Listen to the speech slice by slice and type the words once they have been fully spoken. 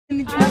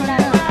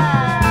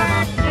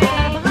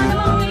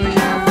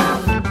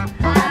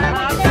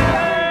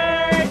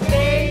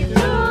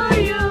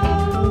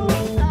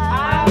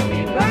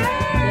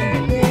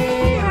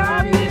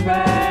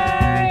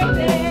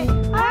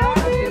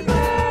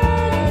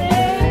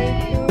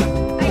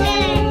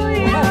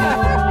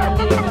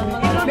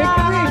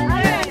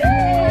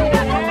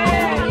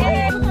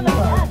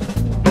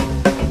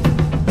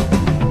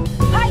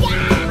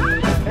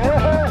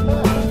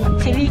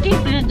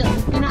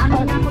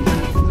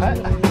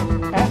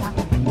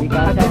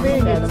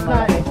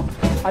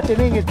I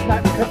think it's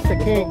not cut the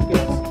cake,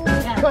 it's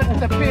cut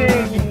the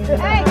pig.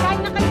 Hey, kain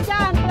na kayo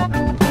dyan.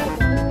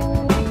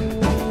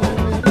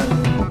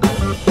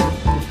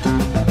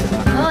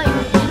 Hoy,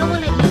 sino mo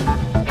lagi?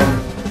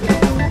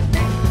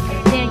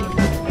 There you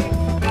go.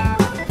 There you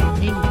go.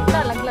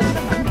 Lalaglag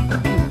naman.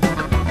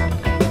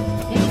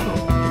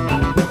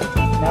 There you go.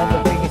 Now the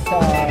pig is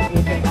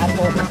eating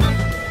apple.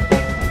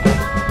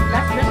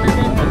 That's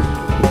another.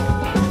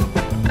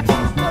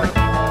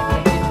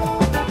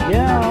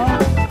 Yeah.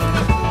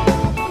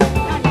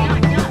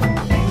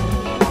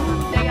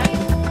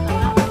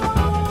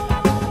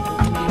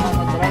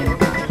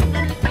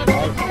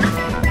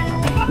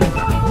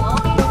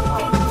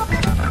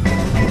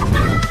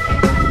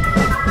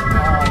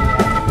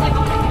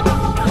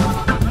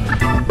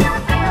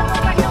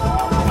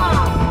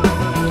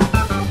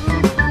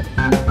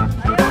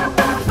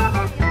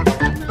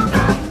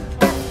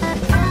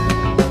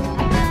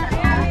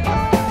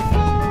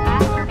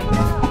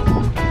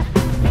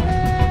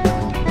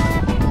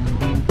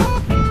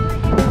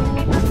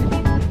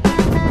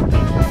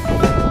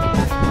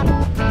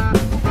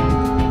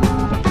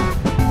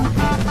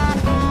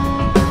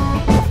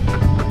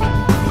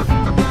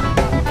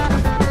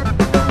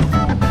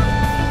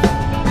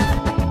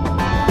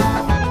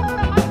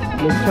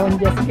 Lechon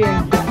just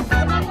came.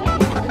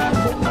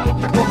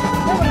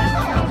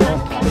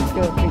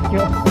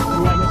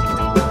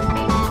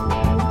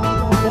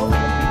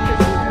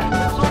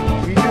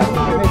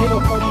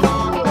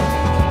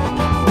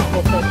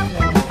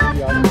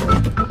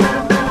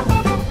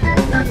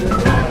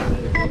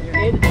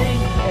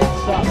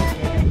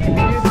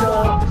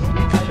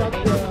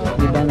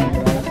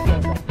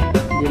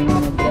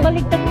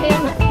 Baligtad kayo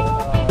na.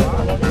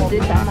 Hindi,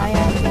 tama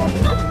yan.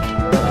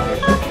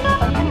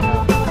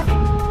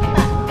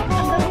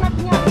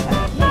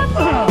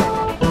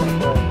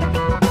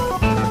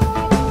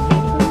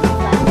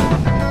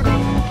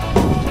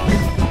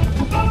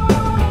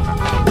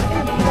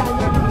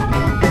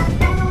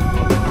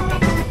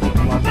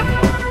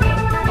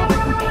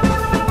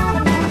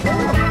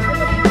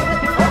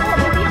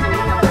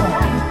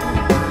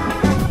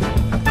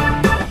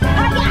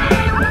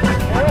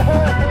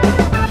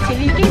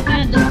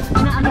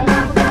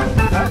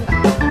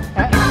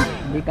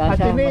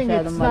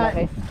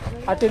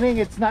 I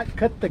think it's not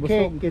cut the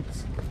cake,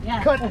 it's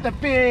cut the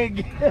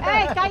pig.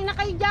 Hey, kain na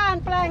kayo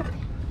dyan, Frank.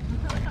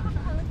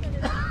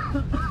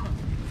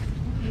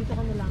 Dito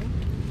ka na lang.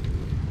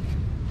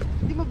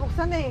 Hindi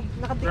mabuksan eh.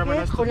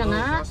 Nakadikit. Ko na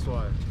nga.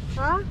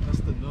 Ha?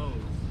 That's the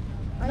nose.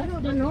 Ayun,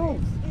 The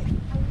nose.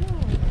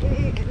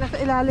 nasa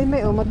ilalim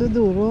eh, oh,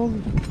 madudurog.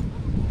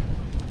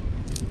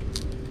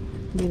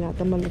 Hindi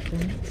natin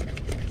malusin.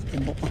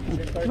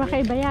 Baka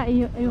iba ya,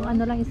 yung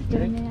ano lang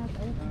skill niya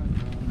yata.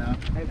 No,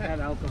 I've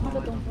had alcohol.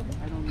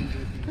 I don't need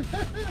it.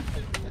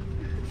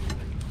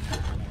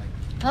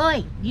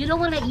 Hoy, you don't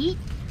wanna eat?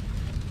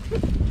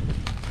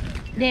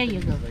 There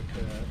you go.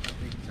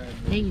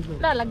 There you go.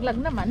 Lalaglag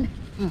naman.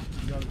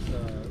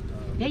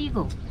 There you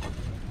go.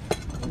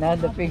 Now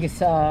the pig is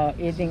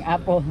eating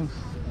apple.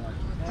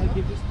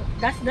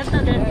 That's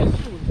another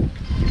issue.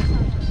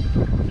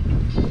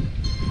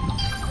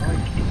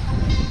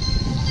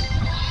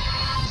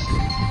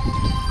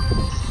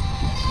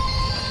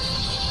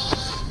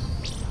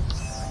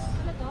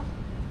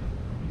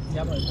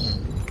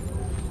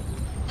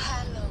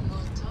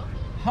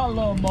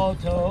 Hello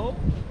moto,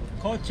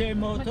 coche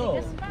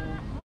moto.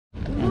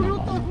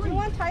 You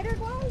want tighter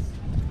gloves?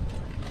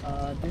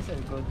 These are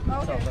good.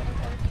 Okay.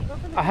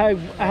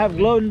 I have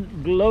glow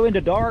in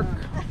the dark.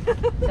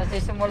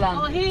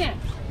 Oh, here.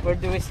 Where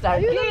do we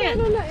start? Ayun na,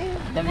 ano na eh.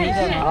 The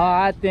middle.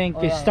 I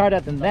think you start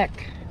at the neck.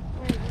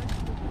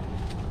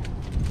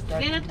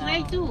 Get a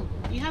tray too.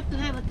 You have to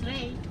have a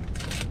tray.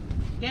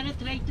 Get a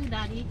tray too,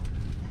 Daddy.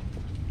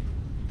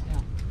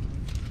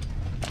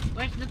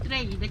 Where's the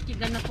tray that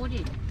you're gonna put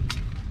it?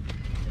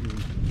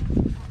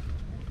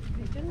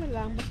 Diyan na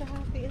lang, basta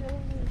hatiin na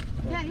lang.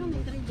 Yeah, yung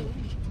may tray doon.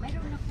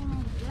 Mayroon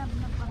akong lab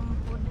na pang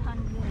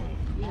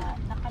 400.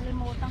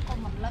 Nakalimutan ko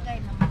maglagay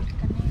naman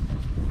kanina.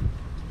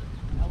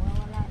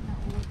 Wala na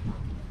ulit.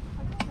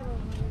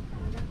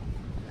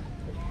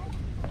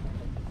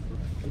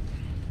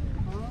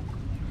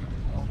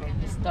 Okay,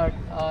 we start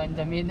in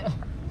the middle.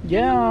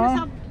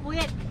 Yeah.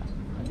 Wait.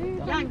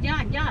 Diyan.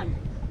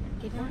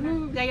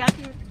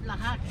 Gayatin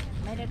lahat.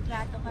 May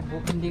retrato ka na.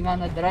 Hindi nga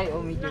na dry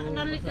o medyo.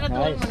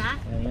 Nalitratuan mo na?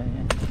 Yeah.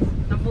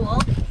 Nabuo?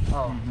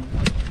 Oh.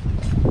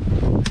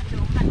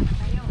 Lukan na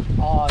kayo.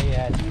 Oh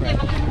yeah, it's Hindi, fresh.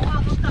 magmumukha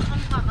ko.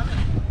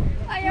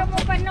 Ayaw mo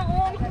pa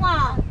noon. Mukha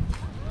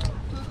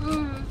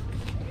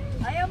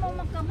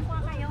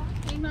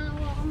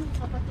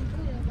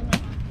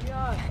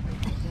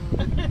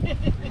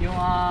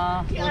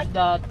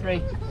the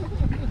tray.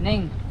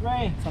 Ning.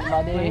 Ray,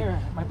 Somebody. right here,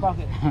 my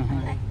pocket.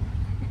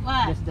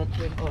 What? Just the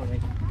tray. Oh,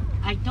 right.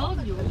 I told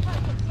you.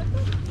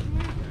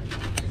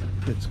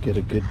 Let's get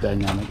a good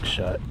dynamic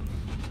shot.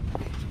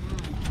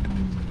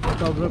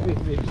 Photography,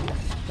 baby.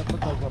 The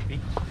photography.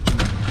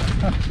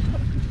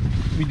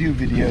 We do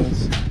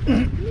videos.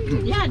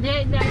 Yeah,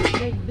 they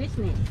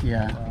business.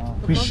 Yeah.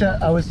 We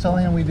shot. I was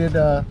telling him we did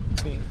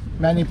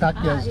Manny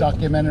Pacquiao's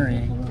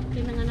documentary.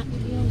 Pinanganak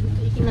yung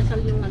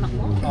ikinasal yung anak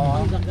mo. Oo.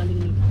 Ang gagaling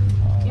nito.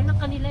 Yun ang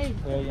kanila eh.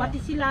 Pati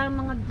sila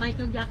mga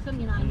Michael Jackson,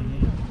 inaano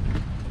nito.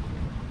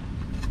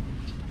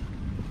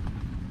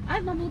 Ay,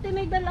 mabuti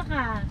may dala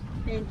ka.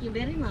 Thank you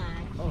very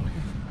much.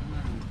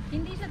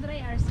 Hindi siya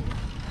dry RC.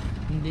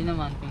 Hindi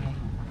naman. Tingnan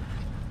mo.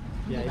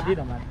 Yeah, hindi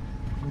naman.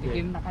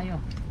 Tikim na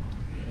kayo.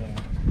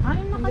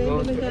 Ay,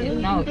 Go.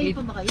 Now, Hintay eat.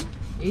 pa ba kayo?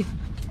 Eat.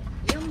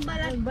 Yung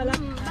balat.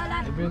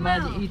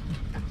 Everybody eat.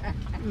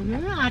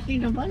 Ate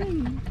naman eh.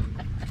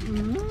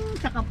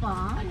 Saka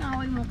pa,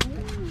 naway mo ko.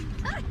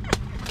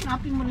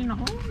 Hanapin mo rin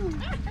ako.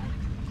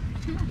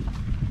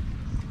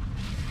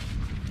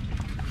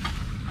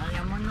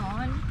 Alam mo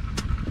noon,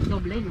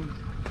 Doble nun.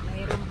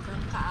 mayroon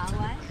kang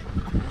kaaway.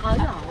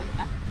 Kaya,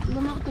 hindi mo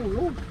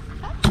makatulog.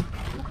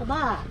 Ano ka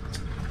ba?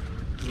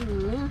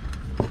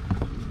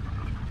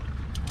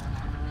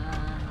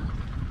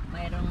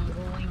 Mayroong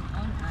going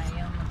on,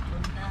 ayaw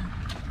magpunta.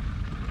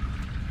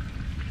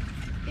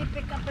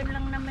 Pipick upin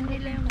lang naman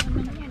nila yung ano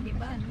niya, di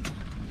ba?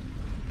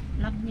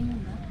 Love me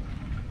nun ha.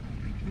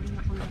 Hindi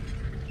na ko love.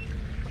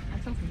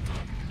 That's okay.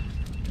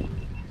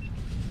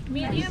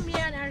 Medium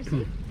yan, RC.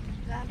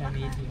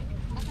 Medium.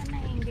 Baka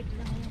nainggit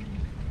lang yun.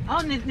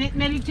 Oh,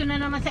 nilitsyo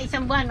na naman sa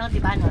isang buwan, no?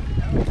 Diba, no?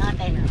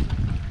 Nakatay, no?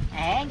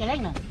 Eh,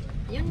 galing, no?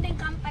 Yun din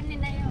company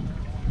na yun.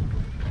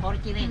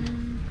 40 rin.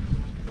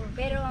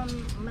 Pero,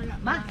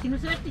 Ba,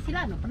 sinuswerte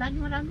sila, no? Palagi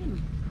marami, no?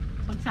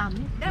 Pag sa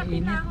amin. dati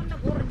na ako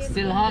nag-order.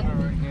 Still hot.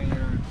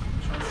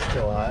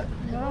 Still hot.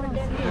 Nag-order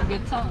So na.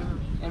 get some.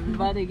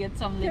 Everybody get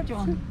some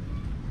lechon.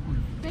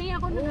 Kaya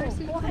ako nag-RC.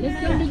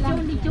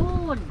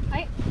 Lechon.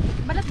 Ay,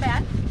 balat ba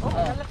yan?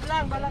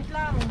 Balat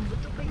lang.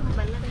 Gusto ko yung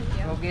balat.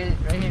 Go get it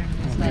right here.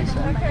 It's nice.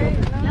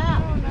 Yeah.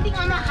 Hindi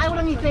nga na, ayaw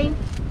lang i-train.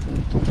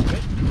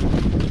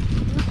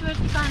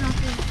 Sinuswerte ka, no?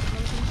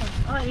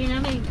 Oh, yun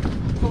naman.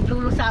 Kung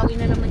lulusawin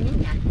na naman yun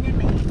yan.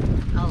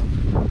 Oh.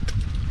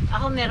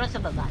 Ako meron sa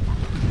baba lang.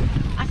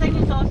 Asan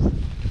yung sauce?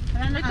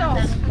 Wala na Ito.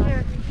 anda.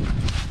 Here.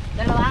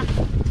 Dalawa?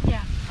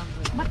 Yeah.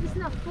 But it's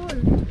not full.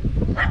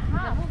 Ha?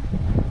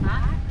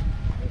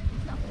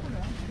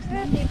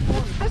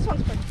 This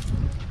one's full.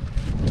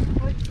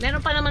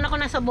 Meron pa naman ako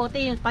nasa bote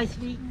yung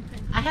spicy.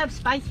 I have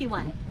spicy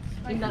one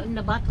in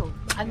the bottle.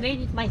 I made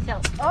it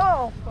myself.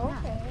 Oh,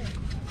 okay.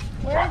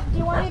 Where do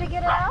you want me to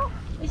get it out?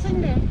 It's in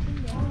there.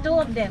 2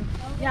 of them.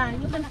 Yeah,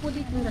 you can put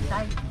it in the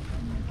side.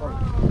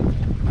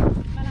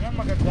 Yan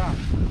maganda.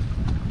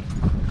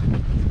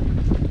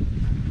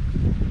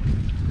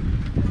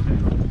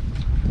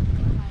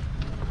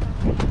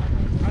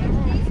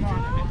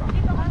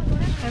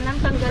 Kailang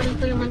tanggalin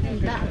ko yung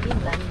mantika. Ayun,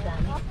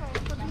 dami-dami.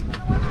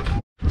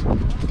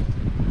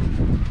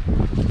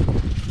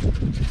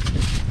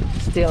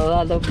 Still a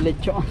lot of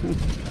lechon.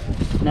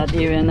 Not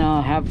even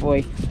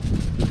halfway.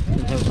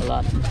 We have a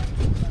lot.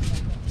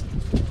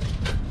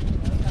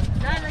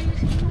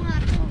 Ayusin mo nga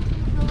ito.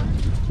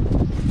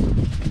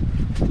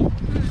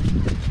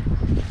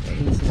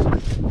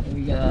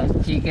 We got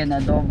chicken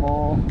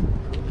adobo,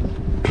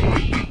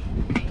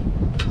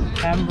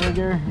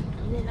 hamburger.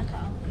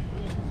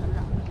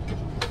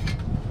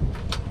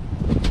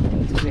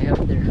 What do we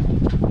have there?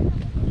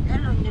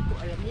 Ano, hindi ko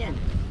alam yan.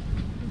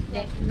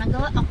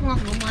 Nagawa ako nga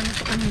gumana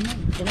sa kanina.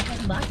 Sila ko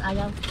ba?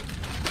 Ayaw.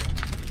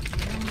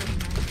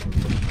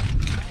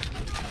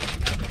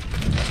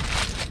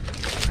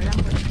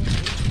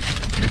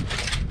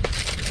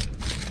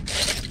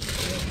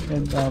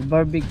 And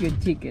barbecue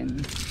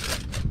chicken.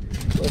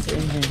 What's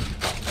in here?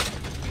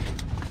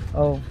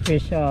 Oh,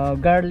 fish,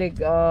 garlic,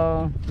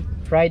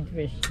 fried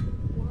fish.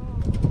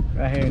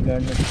 Right here,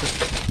 garlic fish.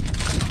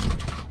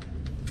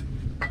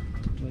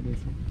 What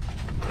is it?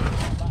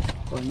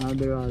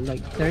 Another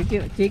like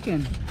turkey,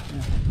 chicken.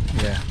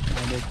 Yeah.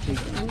 Another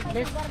chicken.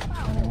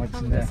 What's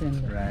in That's there?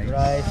 in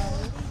Rice.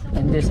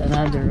 And this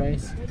another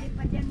rice.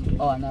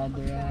 Oh,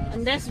 another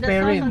And that's the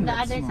spare sauce rib. on the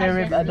other side. Spare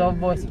rib,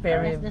 adobo,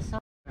 spare That's rib. the sauce.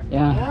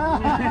 Yeah.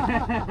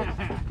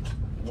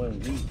 What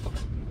is it?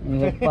 We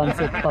have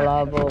pancit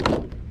palabok.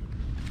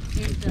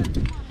 Here's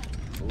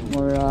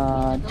More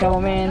chow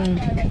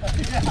mein.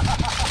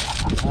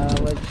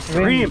 What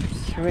shrimp?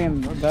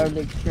 Shrimp,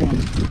 garlic shrimp.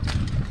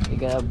 We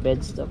got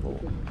vegetable,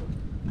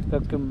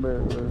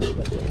 cucumber.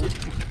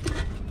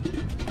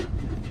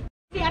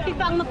 Si ate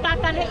pa ang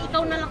magtatali,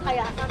 ikaw na lang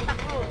kaya.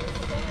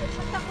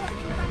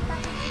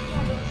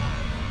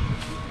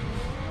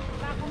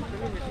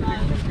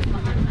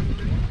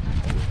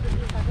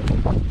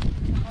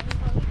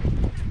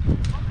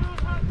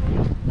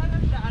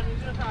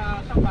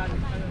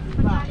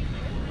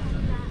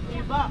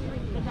 Iba.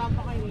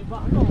 Kasama kayo iba.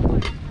 Ano?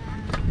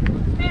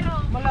 Pero,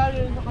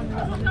 malalim sa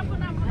kanila.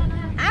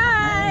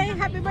 Hi!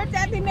 Happy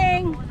birthday, Ate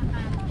Neng!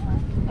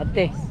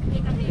 Ate,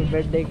 happy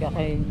birthday ka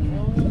kay...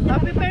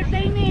 Happy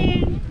birthday,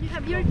 Neng! You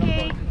have your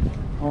cake.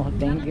 Oh,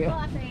 thank you.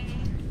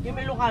 Yung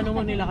may Lucano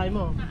mo nilakay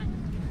mo?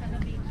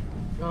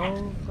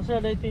 Oo, kasi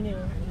dito niya.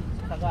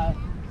 Taga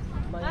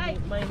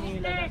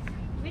Maynila.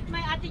 With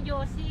my Ate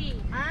Josie.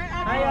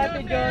 Hi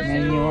Ate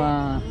Josie.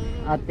 Ngayon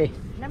ate.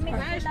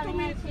 Nice to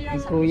meet you.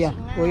 May kuya.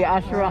 Kuya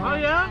Asra. Oh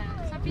yeah?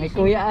 May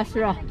Kuya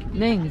Asra.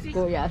 Ning,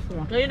 Kuya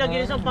Asra. Kayo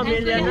nag-iisang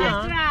pamilya And to niya.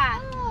 Astra,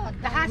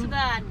 the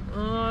husband.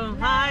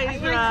 Hi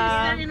And my Asra.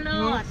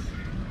 sister-in-law.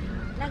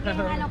 Naging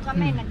ano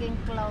kami, naging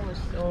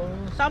close.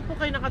 Saan po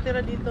kayo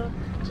nakatira dito?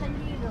 San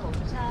Diego,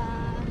 sa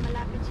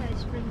malapit sa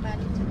Spring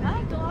Valley. Sa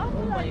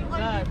Oh my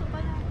God.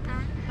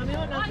 Kami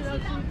yun, National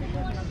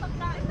City.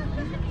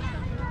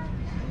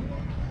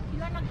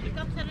 Sila nag-pick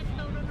up sa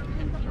restaurant ng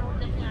Pinto.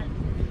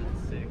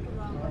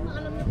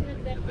 Alam mo,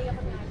 pinag-birthday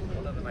ako na.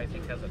 Well, then I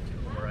think has a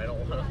tumor. I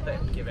don't want to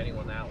give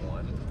anyone that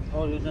one.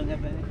 Oh, you don't have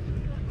any?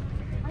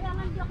 Kaya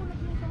nga hindi ako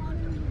nagpunta ng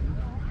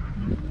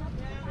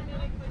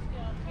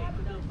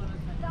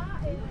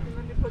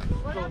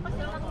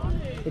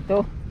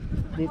Ito,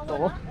 dito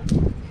ko.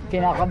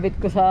 Kinakabit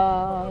ko sa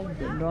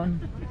doon.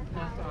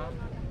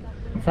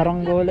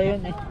 Saranggola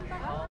yun eh.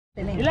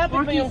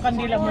 Ilapit mo yung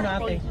kandila mo na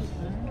ate.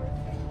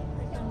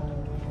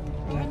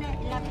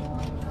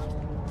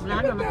 Wala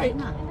na, matay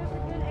na.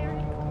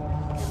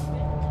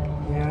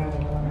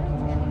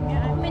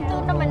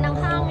 Minto naman ng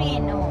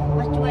hangin, oh.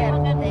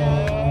 Maswerte.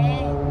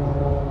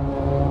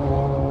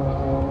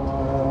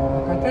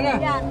 Kanta na.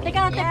 Yan,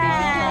 teka,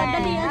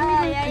 dali.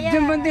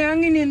 Diyan banda yung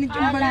hangin yan.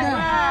 Diyan banda.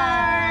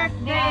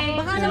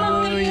 Baka naman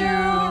kayo.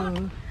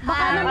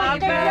 Baka naman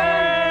Happy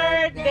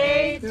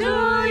birthday to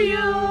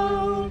you.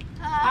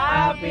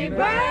 Happy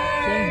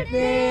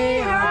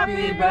birthday,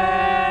 happy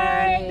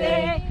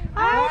birthday,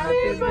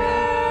 happy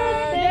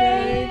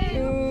birthday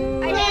to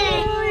you.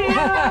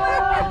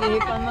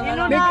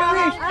 Make a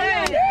wish.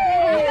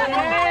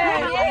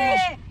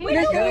 Make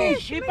a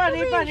wish. Ipan.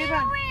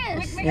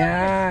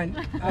 Yan.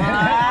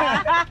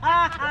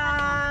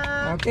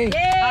 Okay.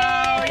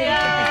 Oh,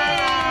 yeah.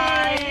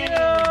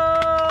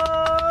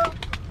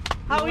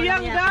 How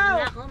young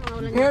daw?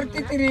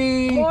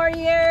 33. 4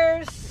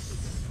 years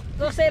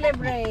to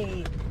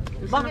celebrate.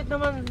 Bakit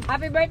naman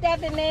Happy birthday,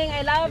 Ate Neng.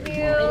 I love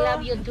you. I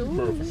love you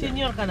too.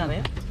 senior ka na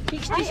rin?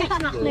 66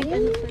 na ako na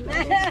yan.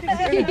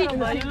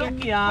 You look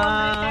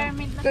young.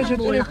 Ito sa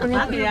telepono.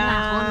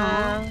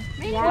 Young.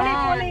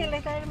 Puli,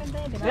 retirement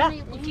tayo, di ba? Yeah.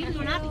 Yung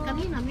kilo natin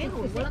kanina,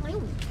 meron. Wala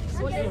ngayon.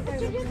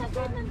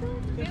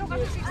 Pero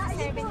kasi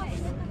 67 na eh.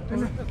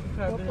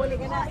 Puli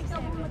ka na.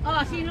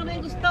 Oh, sino ba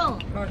yung gusto?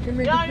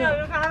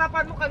 Yung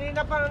kaharapan mo kanina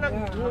parang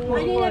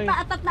Kanina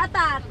pa atat na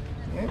atat.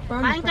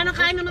 Kain ka na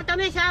kain naman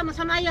kami sa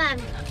masama yan.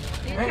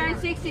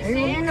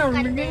 Ayun na,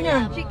 bigyan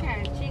niya.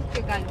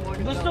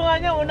 Gusto nga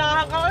niya,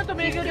 unahan ka. Oh,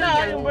 tumigil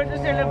na. Yung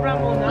birthday celebrant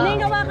muna. Ning,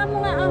 hawakan mo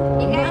nga,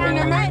 oh. Bigay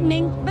naman.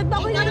 Ning, ba't ba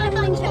ko yung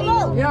Ning sa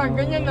iyo? Yan,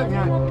 ganyan lang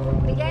yan.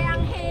 Bigay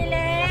ang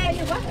hilig.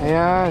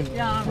 Ayan.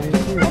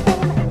 Thank you.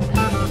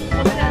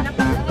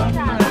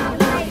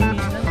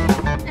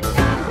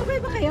 Sabay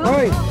ba kayo?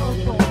 Hoy,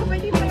 Sabay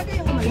din pala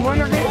kayo.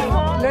 kumana kayo.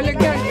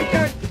 Lalagyan,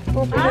 ikat.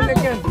 Okay,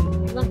 lalagyan.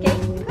 Okay.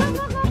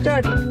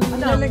 Ikat,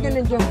 lalagyan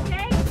na dyan.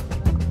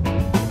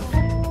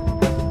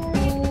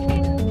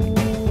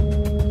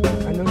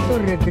 Ano to,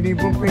 red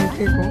ribbon pa yung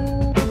cake, oh.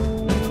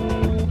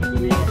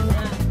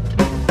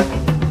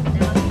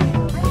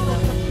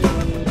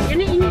 Yan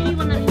yung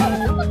iniiwan na rin.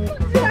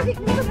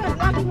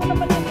 Lagi mo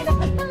naman yung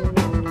pinakanta.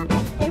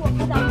 Ewan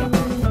ko lang.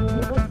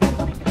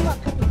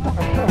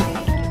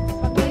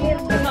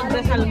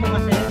 Magdasal mo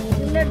kasi.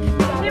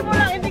 Hindi mo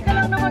lang, hindi ka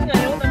lang naman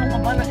ngayon. Ano ka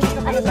ba?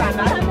 Nakita ka na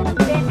sana?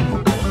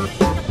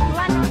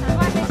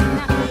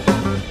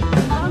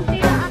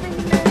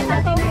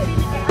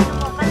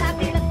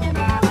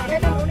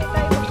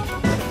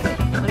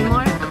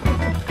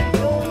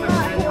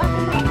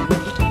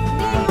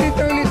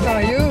 Dito ulit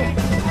tayo.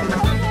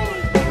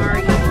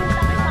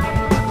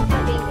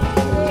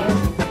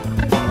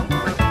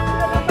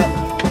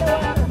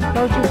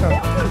 Tapos ito.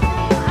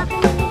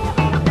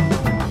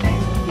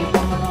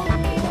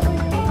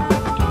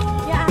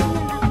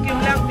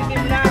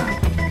 Bikim lang.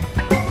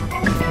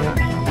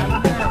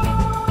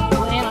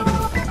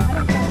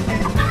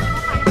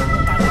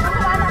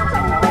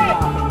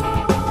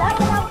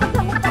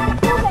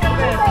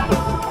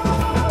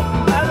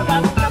 Lalo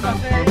bago ka ba?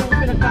 Kaya yung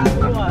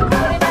pinagkakuluan.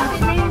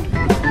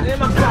 Hindi,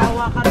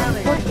 magsawa ka na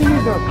rin. Ba't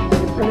tinidor?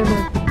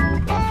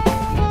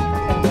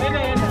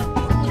 Yan na.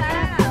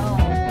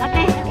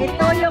 Ate,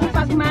 ito yung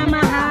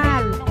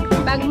pagmamahal.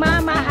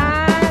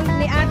 Pagmamahal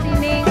ni Ate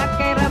Neng at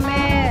kay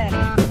Ramel.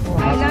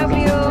 I love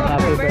you.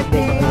 Happy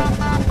birthday.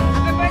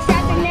 Happy birthday,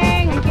 Ate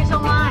Neng. Thank you so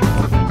much.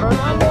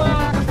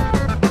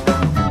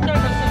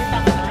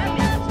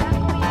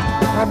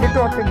 Sabi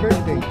ko, happy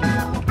birthday.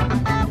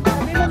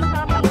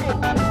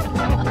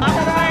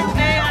 Happy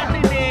birthday, Ate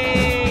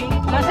Neng!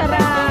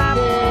 Masarap.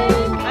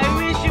 I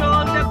wish you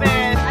all the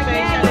best,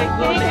 especially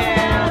good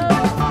health.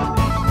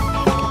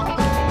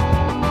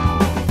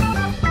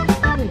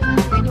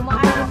 Medyo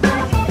maayos na.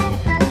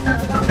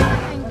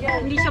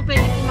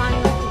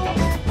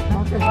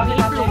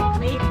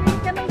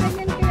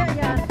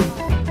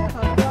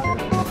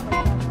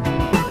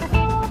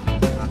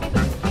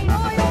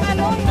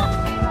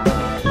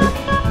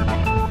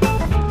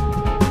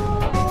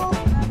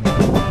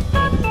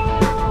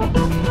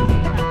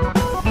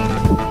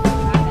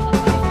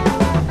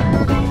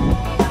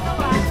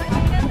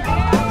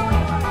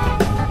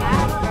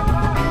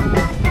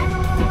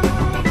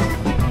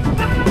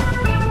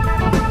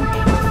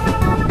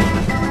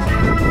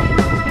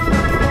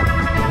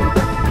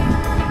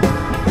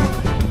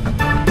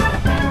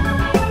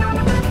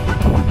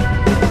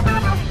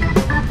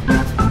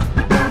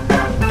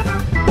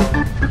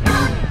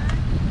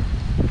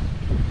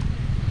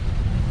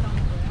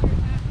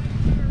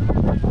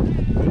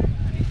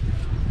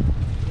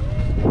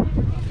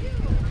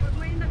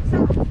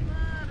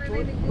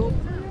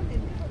 Oh.